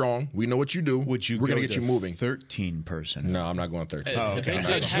 You're strong. We know what you do. We're going to get you moving. 13 person. No, I'm not going 13. Oh, okay.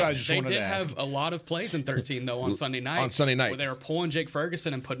 They did have a lot of plays in 13 though on Sunday night. Where they were pulling Jake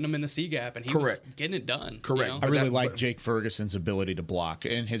Ferguson and putting him in the C gap, and he was getting it done. Correct. You know? I really like Jake Ferguson's ability to block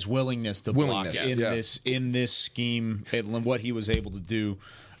and his willingness to block in this scheme and what he was able to do.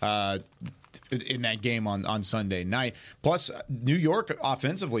 In that game on Sunday night. Plus, New York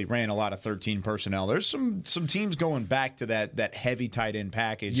offensively ran a lot of 13 personnel. There's some teams going back to that heavy tight end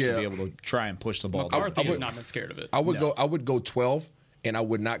package to be able to try and push the ball. McCarthy has not been scared of it. I would go 12. And I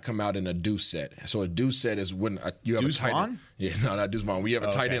would not come out in a deuce set. So a deuce set is when you have Deuce a tight end. Yeah, no, not Deuce Vaughn. We have a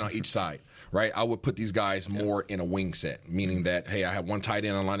tight end on each side, right? I would put these guys more in a wing set, meaning that, hey, I have one tight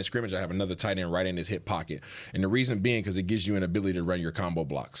end on line of scrimmage. I have another tight end right in his hip pocket. And the reason being because it gives you an ability to run your combo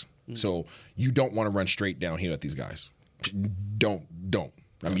blocks. So you don't want to run straight downhill at these guys. Don't.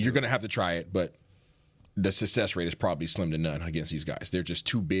 I mean, you're going to have to try it, but the success rate is probably slim to none against these guys. They're just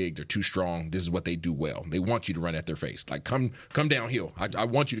too big. They're too strong. This is what they do well. They want you to run at their face. Like, come downhill. I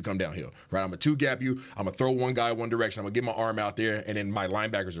want you to come downhill, right? I'm going to two-gap you. I'm going to throw one guy one direction. I'm going to get my arm out there, and then my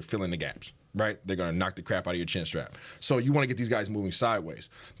linebackers are filling the gaps, right? They're going to knock the crap out of your chin strap. So you want to get these guys moving sideways.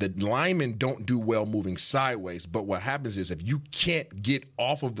 The linemen don't do well moving sideways, but what happens is if you can't get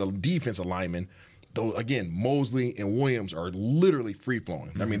off of the defensive lineman, though, again, Mosley and Williams are literally free-flowing.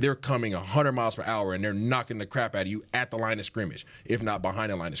 Mm-hmm. I mean, they're coming 100 miles per hour, and they're knocking the crap out of you at the line of scrimmage, if not behind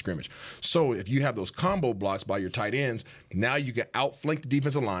the line of scrimmage. So if you have those combo blocks by your tight ends, now you can outflank the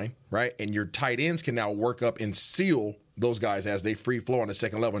defensive line, right? And your tight ends can now work up and seal those guys as they free flow on the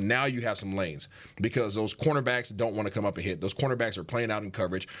second level. Now you have some lanes because those cornerbacks don't want to come up and hit. Those cornerbacks are playing out in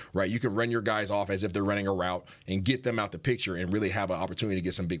coverage, right? You can run your guys off as if they're running a route and get them out the picture and really have an opportunity to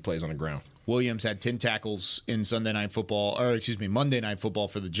get some big plays on the ground. Williams had 10 tackles in Monday Night Football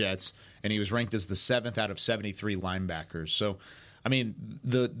for the Jets, and he was ranked as the 7th out of 73 linebackers. So, I mean,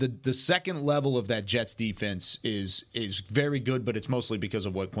 the second level of that Jets defense is very good, but it's mostly because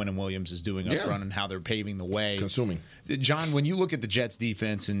of what Quinnen Williams is doing up front and how they're paving the way. Consuming. John, when you look at the Jets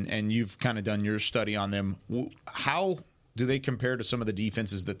defense and you've kind of done your study on them, how do they compare to some of the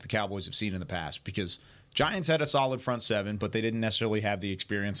defenses that the Cowboys have seen in the past? Because Giants had a solid front seven, but they didn't necessarily have the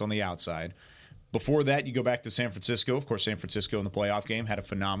experience on the outside. Before that, you go back to San Francisco. Of course, San Francisco in the playoff game had a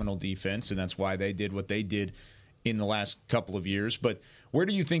phenomenal defense, and that's why they did what they did in the last couple of years. But where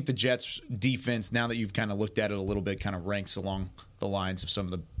do you think the Jets defense, now that you've kind of looked at it a little bit, kind of ranks along the lines of some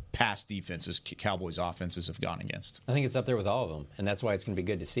of the past defenses Cowboys offenses have gone against? I think it's up there with all of them, and that's why it's going to be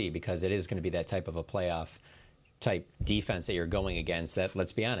good to see, because it is going to be that type of a playoff type defense that you're going against. That,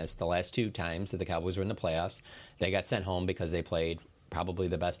 let's be honest, the last two times that the Cowboys were in the playoffs, they got sent home because they played probably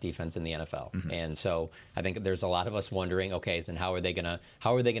the best defense in the NFL. Mm-hmm. And so I think there's a lot of us wondering, okay, then how are they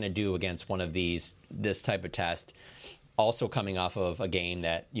gonna do against one of this type of test? Also coming off of a game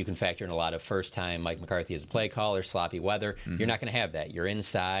that you can factor in a lot of first time Mike McCarthy as a play caller, sloppy weather. Mm-hmm. You're not going to have that. You're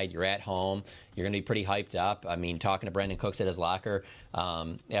inside, you're at home, you're going to be pretty hyped up. I mean, talking to Brandon Cooks at his locker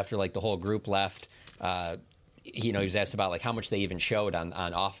after like the whole group left, he was asked about like how much they even showed on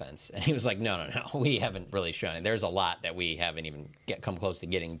offense, and he was like, no, we haven't really shown it. There's a lot that we haven't even come close to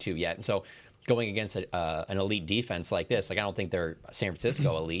getting to yet. And so going against an elite defense like this, like I don't think they're San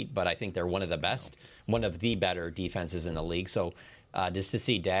Francisco elite, but I think they're one of the better defenses in the league. So just to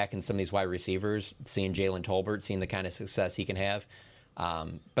see Dak and some of these wide receivers, seeing Jalen Tolbert, seeing the kind of success he can have.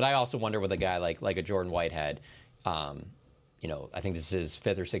 But I also wonder with a guy like a Jordan Whitehead. I think this is his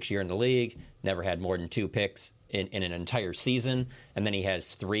 5th or 6th year in the league. Never had more than 2 picks in an entire season, and then he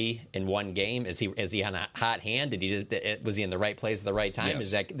has 3 in one game. Is he on a hot hand? Was he in the right place at the right time?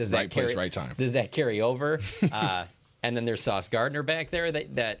 Yes. Does that carry, place, right time. Does that carry over? And then there's Sauce Gardner back there.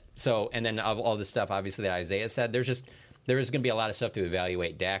 And then all this stuff obviously that Isaiah said. There is going to be a lot of stuff to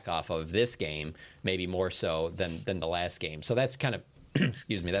evaluate Dak off of this game, maybe more so than the last game. So that's kind of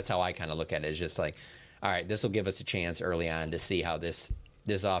excuse me. That's how I kind of look at it. It's just like, all right, this will give us a chance early on to see how this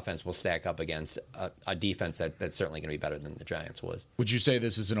offense will stack up against a defense that's certainly going to be better than the Giants was. Would you say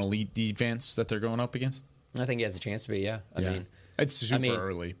this is an elite defense that they're going up against? I think he has a chance to be, yeah. I mean, it's super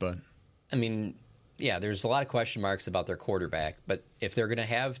early, but... yeah, there's a lot of question marks about their quarterback, but if they're going to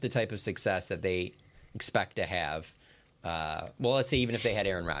have the type of success that they expect to have, let's say even if they had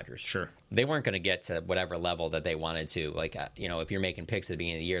Aaron Rodgers. Sure. They weren't going to get to whatever level that they wanted to. Like, if you're making picks at the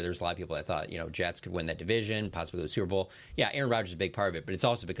beginning of the year, there's a lot of people that thought, Jets could win that division, possibly go to the Super Bowl. Yeah, Aaron Rodgers is a big part of it, but it's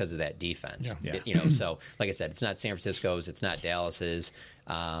also because of that defense. Yeah. So like I said, it's not San Francisco's, it's not Dallas's.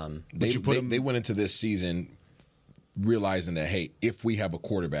 They went into this season realizing that, hey, if we have a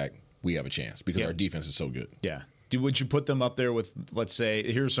quarterback, we have a chance because our defense is so good. Yeah. Would you put them up there with, let's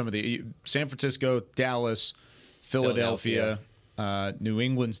say, here's some of the San Francisco, Dallas, Philadelphia. New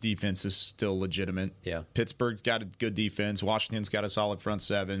England's defense is still legitimate. Yeah. Pittsburgh's got a good defense. Washington's got a solid front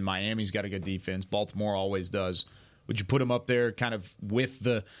 7. Miami's got a good defense. Baltimore always does. Would you put them up there kind of with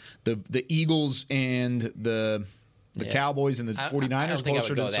the Eagles and the Cowboys and the 49ers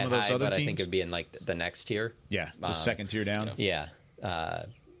closer to some of those other teams? I think it would be in like the next tier. Yeah, the second tier down. Yeah.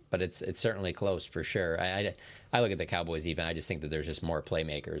 But it's certainly close for sure. I look at the Cowboys defense. I just think that there's just more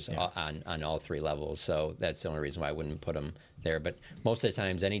playmakers on all 3 levels. So that's the only reason why I wouldn't put them there. But most of the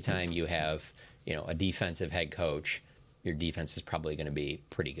times, anytime you have a defensive head coach, your defense is probably going to be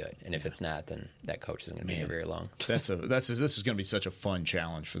pretty good. And if it's not, then that coach isn't going to be here very long. This is going to be such a fun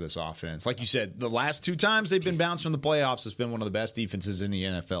challenge for this offense. Like you said, the last 2 times they've been bounced from the playoffs, it's been one of the best defenses in the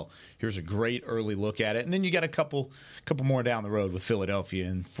NFL. Here's a great early look at it. And then you got a couple more down the road with Philadelphia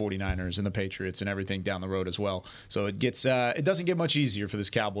and 49ers and the Patriots and everything down the road as well. So it doesn't get much easier for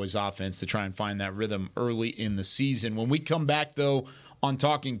this Cowboys offense to try and find that rhythm early in the season. When we come back, though, on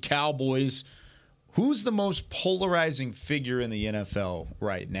Talking Cowboys, who's the most polarizing figure in the NFL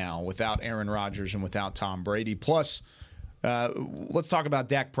right now without Aaron Rodgers and without Tom Brady? Plus, let's talk about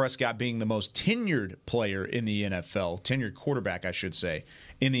Dak Prescott being the most tenured player in the NFL, tenured quarterback, I should say,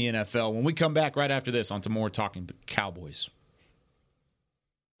 in the NFL. When we come back right after this, on to more Talking Cowboys.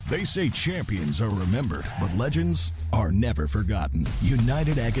 They say champions are remembered, but legends are never forgotten.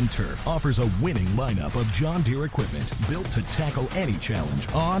 United Ag & Turf offers a winning lineup of John Deere equipment built to tackle any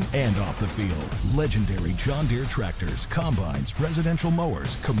challenge on and off the field. Legendary John Deere tractors, combines, residential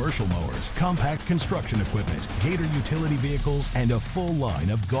mowers, commercial mowers, compact construction equipment, Gator utility vehicles, and a full line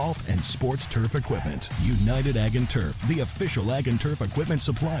of golf and sports turf equipment. United Ag & Turf, the official Ag & Turf equipment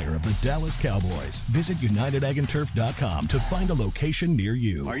supplier of the Dallas Cowboys. Visit UnitedAgAndTurf.com to find a location near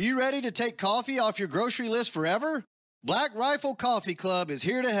you. Are you ready to take coffee off your grocery list forever? Black Rifle Coffee Club is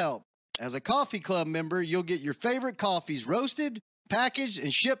here to help. As a coffee club member, you'll get your favorite coffees roasted, packaged,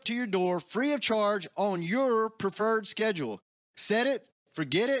 and shipped to your door free of charge on your preferred schedule. Set it,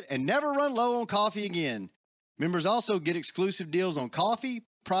 forget it, and never run low on coffee again. Members also get exclusive deals on coffee,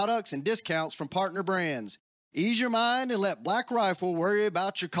 products, and discounts from partner brands. Ease your mind and let Black Rifle worry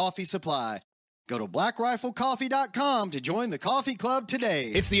about your coffee supply. Go to blackriflecoffee.com to join the coffee club today.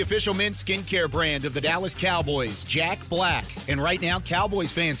 It's the official men's skincare brand of the Dallas Cowboys, Jack Black. And right now,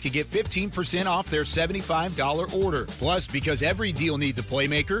 Cowboys fans can get 15% off their $75 order. Plus, because every deal needs a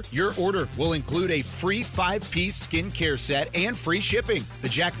playmaker, your order will include a free 5-piece skincare set and free shipping. The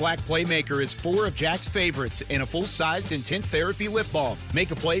Jack Black Playmaker is 4 of Jack's favorites and a full-sized intense therapy lip balm.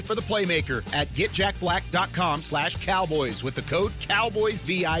 Make a play for the Playmaker at getjackblack.com/Cowboys with the code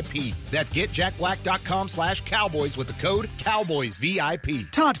CowboysVIP. That's getjackblack.com/Cowboys with the code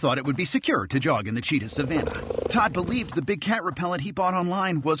CowboysVIP. Todd thought it would be secure to jog in the cheetah savanna. Todd believed the big cat repellent he bought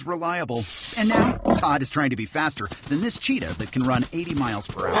online was reliable. And now, Todd is trying to be faster than this cheetah that can run 80 miles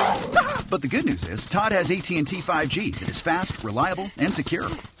per hour. But the good news is, Todd has AT&T 5G that is fast, reliable, and secure.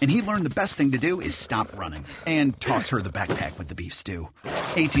 And he learned the best thing to do is stop running and toss her the backpack with the beef stew.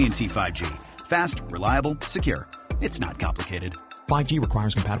 AT&T 5G. Fast, reliable, secure. It's not complicated. 5G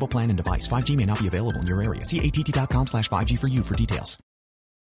requires compatible plan and device. 5G may not be available in your area. See att.com/5G for you for details.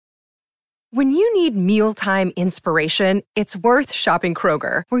 When you need mealtime inspiration, it's worth shopping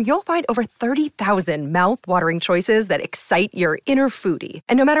Kroger, where you'll find over 30,000 mouth-watering choices that excite your inner foodie.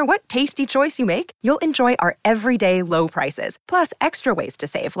 And no matter what tasty choice you make, you'll enjoy our everyday low prices, plus extra ways to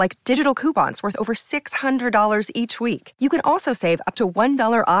save, like digital coupons worth over $600 each week. You can also save up to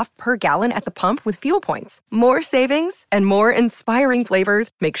 $1 off per gallon at the pump with fuel points. More savings and more inspiring flavors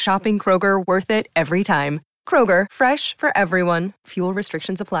make shopping Kroger worth it every time. Kroger, fresh for everyone. Fuel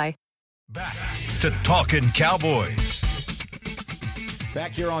restrictions apply. Back to Talkin' Cowboys.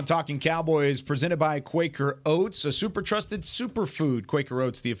 Back here on Talking Cowboys, presented by Quaker Oats, a super trusted superfood. Quaker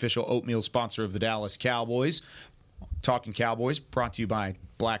Oats, the official oatmeal sponsor of the Dallas Cowboys. Talking Cowboys, brought to you by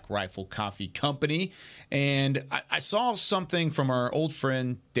Black Rifle Coffee Company. And I saw something from our old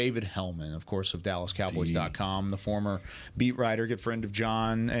friend David Hellman, of course, of DallasCowboys.com, the former beat writer, good friend of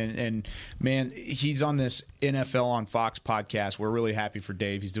John. And man, he's on this NFL on Fox podcast. We're really happy for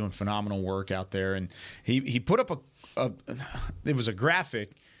Dave. He's doing phenomenal work out there. And he put up it was a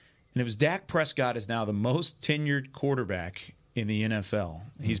graphic, and it was Dak Prescott is now the most tenured quarterback in the NFL.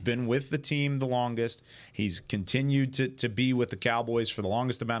 He's been with the team the longest. He's continued to be with the Cowboys for the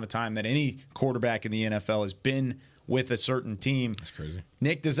longest amount of time that any quarterback in the NFL has been with a certain team. That's crazy.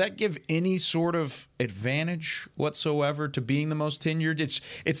 Nick, does that give any sort of advantage whatsoever to being the most tenured?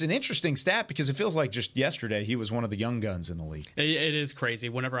 It's an interesting stat because it feels like just yesterday he was one of the young guns in the league. It is crazy.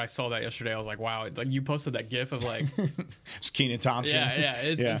 Whenever I saw that yesterday, I was like, wow. Like, you posted that GIF of like... It's Keenan Thompson. Yeah.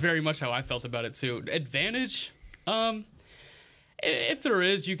 It's very much how I felt about it too. Advantage? If there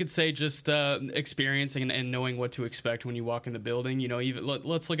is, you could say just experiencing and knowing what to expect when you walk in the building. You know, even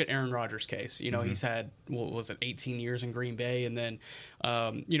let's look at Aaron Rodgers' case. You know, he's had, 18 years in Green Bay, and then,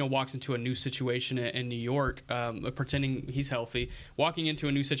 walks into a new situation in New York, pretending he's healthy. Walking into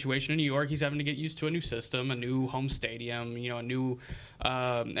a new situation in New York, he's having to get used to a new system, a new home stadium, and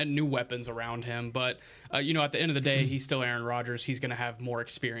new weapons around him. But, at the end of the day, he's still Aaron Rodgers. He's going to have more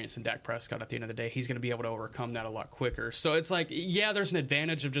experience than Dak Prescott at the end of the day. He's going to be able to overcome that a lot quicker. So it's like, yeah, there's an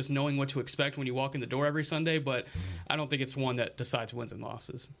advantage of just knowing what to expect when you walk in the door every Sunday, but I don't think it's one that decides wins and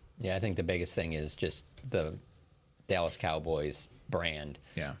losses. Yeah, I think the biggest thing is just the Dallas Cowboys brand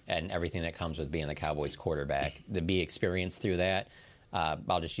and everything that comes with being the Cowboys quarterback. To be experienced through that,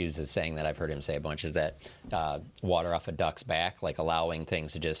 I'll just use the saying that I've heard him say a bunch, is that water off a duck's back, like allowing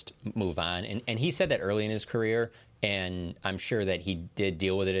things to just move on. And he said that early in his career, and I'm sure that he did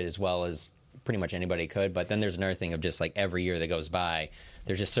deal with it as well as pretty much anybody could. But then there's another thing of just like every year that goes by,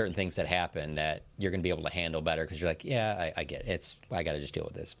 there's just certain things that happen that you're going to be able to handle better because you're like, yeah, I get it. I got to just deal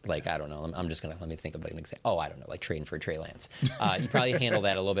with this. Like, I don't know. I'm just going to let me think of an example. Oh, I don't know, like trading for Trey Lance. You probably handle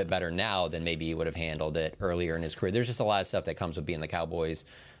that a little bit better now than maybe you would have handled it earlier in his career. There's just a lot of stuff that comes with being the Cowboys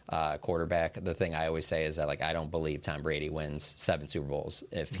quarterback. The thing I always say is that, like, I don't believe Tom Brady wins 7 Super Bowls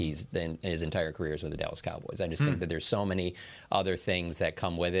if he's in his entire career is with the Dallas Cowboys. I just think that there's so many other things that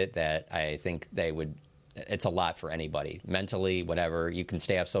come with it that I think they would. It's a lot for anybody, mentally, whatever. You can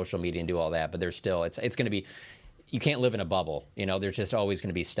stay off social media and do all that, but there's still it's going to be. You can't live in a bubble. There's just always going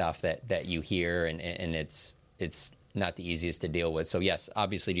to be stuff that you hear, and it's not the easiest to deal with. So yes,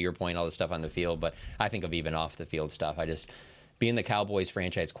 obviously, to your point, all the stuff on the field, but I think of even off the field stuff. Being the Cowboys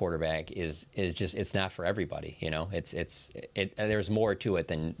franchise quarterback is just, it's not for everybody. There's more to it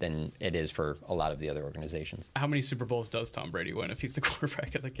than it is for a lot of the other organizations. How many Super Bowls does Tom Brady win if he's the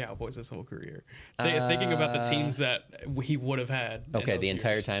quarterback of the Cowboys his whole career? Thinking about the teams that he would have had. Okay, the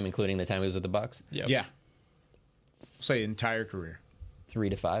entire time, including the time he was with the Bucs? Yep. Yeah. Say entire career. 3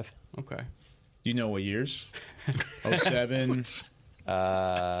 to 5. Okay. You know what years? 07.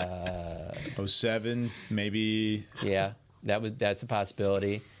 07, maybe. Yeah. That's a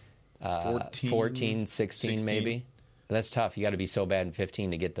possibility. 14, 16 maybe. But that's tough. You got to be so bad in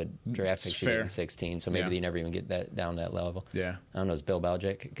 15 to get the draft pick in 16. So maybe they never even get that down that level. Yeah. I don't know. Is Bill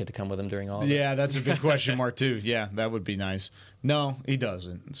Belichick get to come with him during all of it? Yeah, that's a big question mark too. Yeah, that would be nice. No, he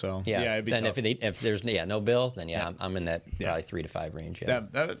doesn't. So it'd be then tough. if there's no Bill, then I'm in that probably 3 to 5 range. Yeah.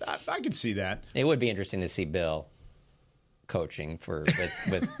 I could see that. It would be interesting to see Bill coaching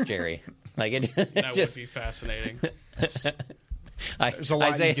with Jerry. Like that would be fascinating. There's a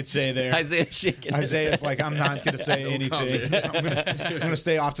lot you could say there. Isaiah's like, I'm not going to say anything. I'm going to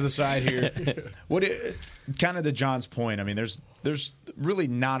stay off to the side here. Kind of to John's point, I mean, there's really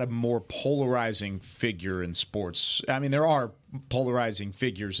not a more polarizing figure in sports. I mean, there are polarizing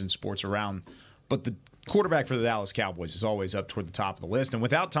figures in sports around, but the quarterback for the Dallas Cowboys is always up toward the top of the list. And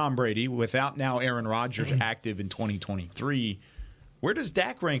without Tom Brady, without now Aaron Rodgers active in 2023, Where does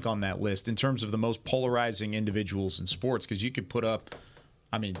Dak rank on that list in terms of the most polarizing individuals in sports? Because you could put up,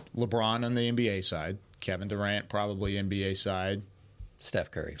 LeBron on the NBA side, Kevin Durant probably NBA side,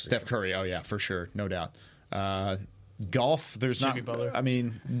 Steph Curry. Steph Curry, oh yeah, for sure, no doubt. Golf, there's Jimmy not.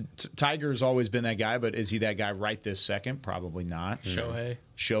 Butler. Tiger's always been that guy, but is he that guy right this second? Probably not.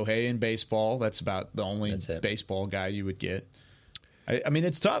 Shohei in baseball. That's about the only baseball guy you would get.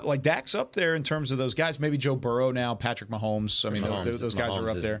 It's tough. Like Dak's up there in terms of those guys. Maybe Joe Burrow now, Patrick Mahomes. Those guys are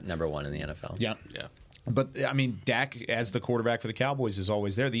up there. Number one in the NFL. Yeah. But Dak as the quarterback for the Cowboys is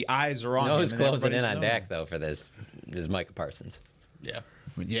always there. The eyes are on him. Who's closing in on Dak though for this is Micah Parsons.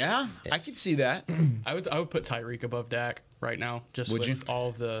 Yeah, I could see that. I would put Tyreek above Dak right now, just with all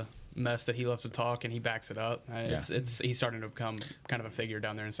of the mess that he loves to talk, and he backs it up. He's starting to become kind of a figure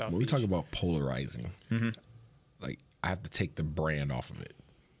down there in South Beach. When we talk about polarizing, like I have to take the brand off of it.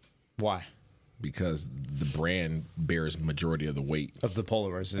 Why? Because the brand bears majority of the weight of the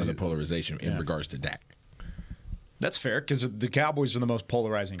polarization in regards to Dak. That's fair because the Cowboys are the most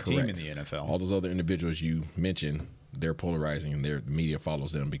polarizing team in the NFL. All those other individuals you mentioned, they're polarizing, and the media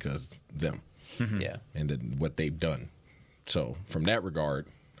follows them because them. And what they've done. So from that regard,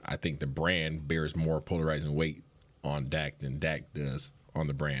 I think the brand bears more polarizing weight on Dak than Dak does on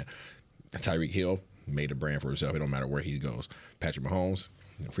the brand. Tyreek Hill made a brand for himself. It don't matter where he goes. Patrick Mahomes,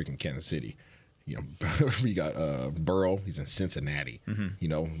 in freaking Kansas City. We got Burrow. He's in Cincinnati.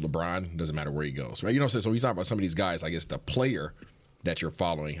 LeBron, doesn't matter where he goes. Right? So he's talking about some of these guys. I guess the player that you're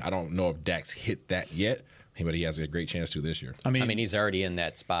following. I don't know if Dak's hit that yet, but he has a great chance to this year. He's already in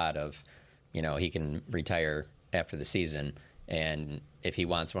that spot of, he can retire after the season, and if he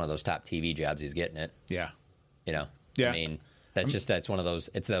wants one of those top TV jobs, he's getting it. Yeah. That's one of those.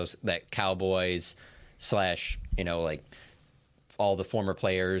 It's that Cowboys / like all the former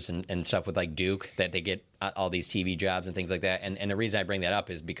players and stuff with like Duke that they get all these TV jobs and things like that. And the reason I bring that up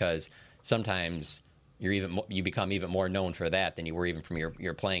is because sometimes you become even more known for that than you were even from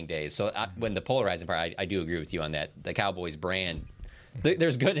your playing days. So when the polarizing part, I do agree with you on that. The Cowboys brand,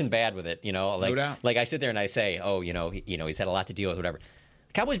 there's good and bad with it. No doubt. Like I sit there and I say, he's had a lot to deal with, whatever.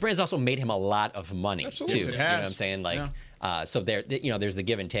 The Cowboys brand's also made him a lot of money. Absolutely. Too. Yes, it has. You know what I'm saying? So there's the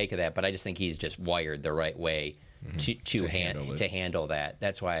give and take of that. But I just think he's just wired the right way to handle that.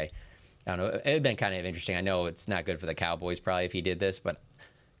 That's why I don't know. It would been kind of interesting. I know it's not good for the Cowboys probably if he did this, but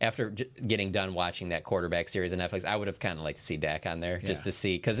after getting done watching that quarterback series on Netflix, I would have kind of liked to see Dak on there just to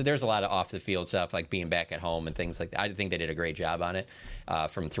see, because there's a lot of off the field stuff like being back at home and things like that. I think they did a great job on it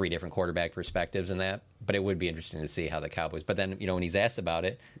from 3 different quarterback perspectives and that. But it would be interesting to see how the Cowboys. But then when he's asked about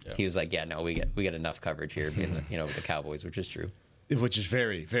it, he was like, "Yeah, no, we get enough coverage here, being with the Cowboys," which is true. Which is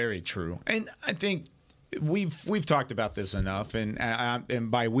very, very true, and I think. We've talked about this enough,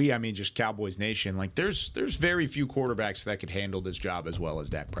 and by we I mean just Cowboys Nation. Like there's very few quarterbacks that could handle this job as well as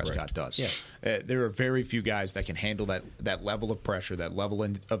Dak Prescott does. Yeah. There are very few guys that can handle that level of pressure, that level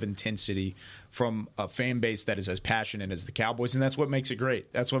of intensity from a fan base that is as passionate as the Cowboys, and that's what makes it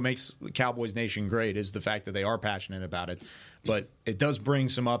great. That's what makes Cowboys Nation great is the fact that they are passionate about it. But it does bring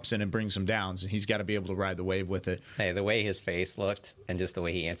some ups and it brings some downs, and he's got to be able to ride the wave with it. Hey, the way his face looked and just the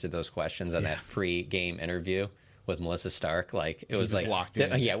way he answered those questions on that pre-game interview with Melissa Stark, like it was like locked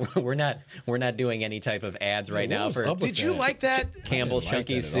in. Yeah, we're not doing any type of ads right now for. Did you like that Campbell's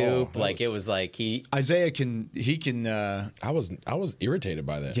Chunky Soup? Like it was like Isaiah can. I was irritated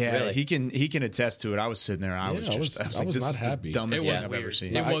by that. Yeah, really? he can attest to it. I was sitting there. I was not this happy. Is the dumbest thing I've weird. ever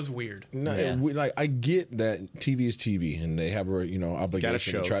seen. It was weird. No, I get that TV is TV and they have a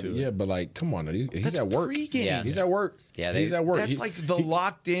obligation to try to. But like, come on, he's at work. Pre-game. Yeah. He's at work. Yeah, he's at work. That's like the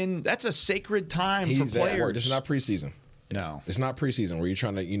locked in. That's a sacred time for players. At work. This is not preseason. No, it's not preseason where you're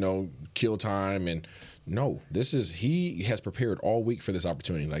trying to kill time and. No, he has prepared all week for this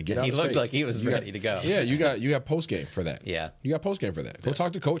opportunity. Like get out. He looked like he was ready to go. Yeah, you got post game for that. Yeah, you got post game for that. Go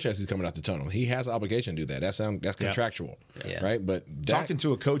talk to coach as he's coming out the tunnel. He has an obligation to do that. That's contractual, right? But talking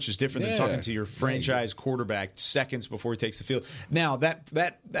to a coach is different than talking to your franchise quarterback seconds before he takes the field. Now that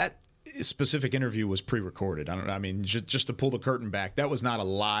specific interview was pre-recorded. Just to pull the curtain back, that was not a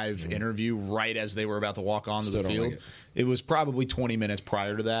live interview right as they were about to walk onto the field. Like it was probably 20 minutes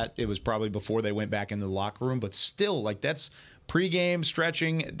prior to that. It was probably before they went back into the locker room, but still, like that's pre-game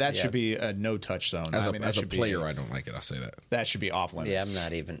stretching. That should be a no-touch zone. As a player, I don't like it. I'll say that. That should be off limits. Yeah, I'm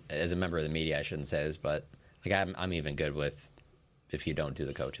not even as a member of the media. I shouldn't say this, but like I'm even good with if you don't do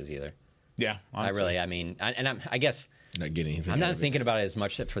the coaches either. Yeah, honestly. I guess. Not getting anything. I'm not thinking about it as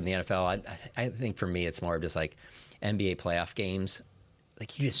much for the NFL. I think for me, it's more of just like NBA playoff games.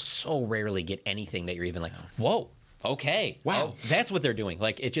 Like you just so rarely get anything that you're even like, whoa, okay, wow, that's what they're doing.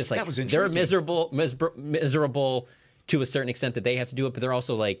 Like it's just like that was they're miserable to a certain extent that they have to do it, but they're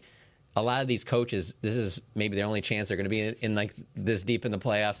also like, a lot of these coaches, this is maybe their only chance they're going to be in like this deep in the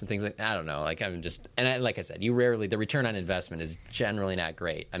playoffs and things like I don't know. Like like I said, the return on investment is generally not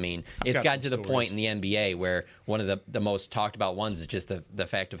great. I mean, it's gotten to the point in the NBA where one of the most talked about ones is just the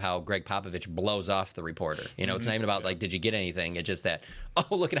fact of how Greg Popovich blows off the reporter. You know, it's not even about like, did you get anything? It's just that, oh,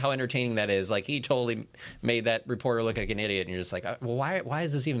 look at how entertaining that is. Like, he totally made that reporter look like an idiot, and you're just like, well, why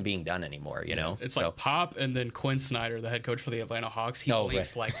is this even being done anymore? You know, it's like Pop and then Quinn Snyder, the head coach for the Atlanta Hawks. He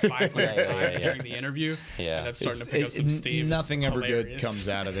blinks like 500 times during the interview. Yeah, and that's starting to pick up some steam. Nothing ever good comes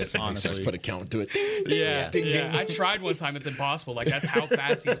out of this, honestly. Just put a count to it. Yeah. I tried one time. It's impossible. Like, that's how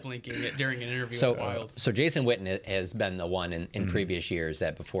fast he's blinking it during an interview. It's wild. So Jason Witten has been the one in previous years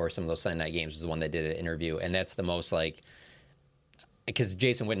that before some of those Sunday night games was the one that did an interview, and that's the most like. Because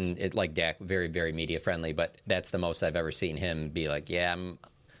Jason Witten, like Dak, very, very media friendly, but that's the most I've ever seen him be like,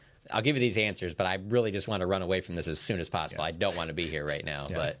 I'll give you these answers, but I really just want to run away from this as soon as possible. I don't want to be here right now,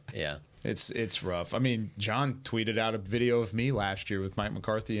 but yeah. It's rough. I mean, John tweeted out a video of me last year with Mike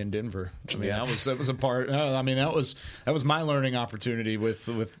McCarthy in Denver. I mean, that was a part. I mean, that was my learning opportunity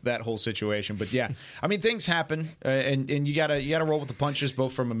with that whole situation. But yeah, I mean, things happen, and you gotta roll with the punches,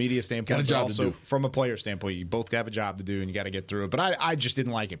 both from a media standpoint, but also from a player standpoint. You both have a job to do, and you got to get through it. But I just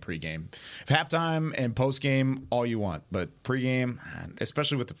didn't like it pregame, halftime, and postgame, all you want. But pregame,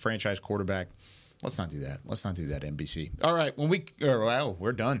 especially with the franchise quarterback. Let's not do that. NBC. All right,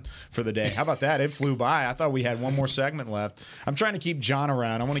 we're done for the day. How about that? It flew by. I thought we had one more segment left. I'm trying to keep John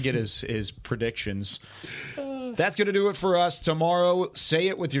around. I want to get his predictions. That's going to do it for us tomorrow. Say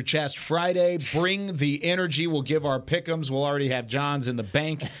it with your chest. Friday, bring the energy. We'll give our pick'ems. We'll already have John's in the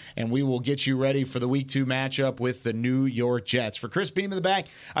bank, and we will get you ready for the Week 2 matchup with the New York Jets. For Chris Beam in the back,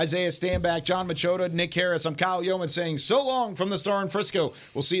 Isaiah Stanback, John Machota, Nick Harris, I'm Kyle Yeoman saying so long from the Star in Frisco.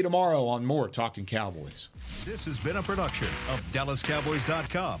 We'll see you tomorrow on more Talkin' Cowboys. This has been a production of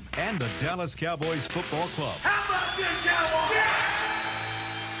DallasCowboys.com and the Dallas Cowboys Football Club. How about this,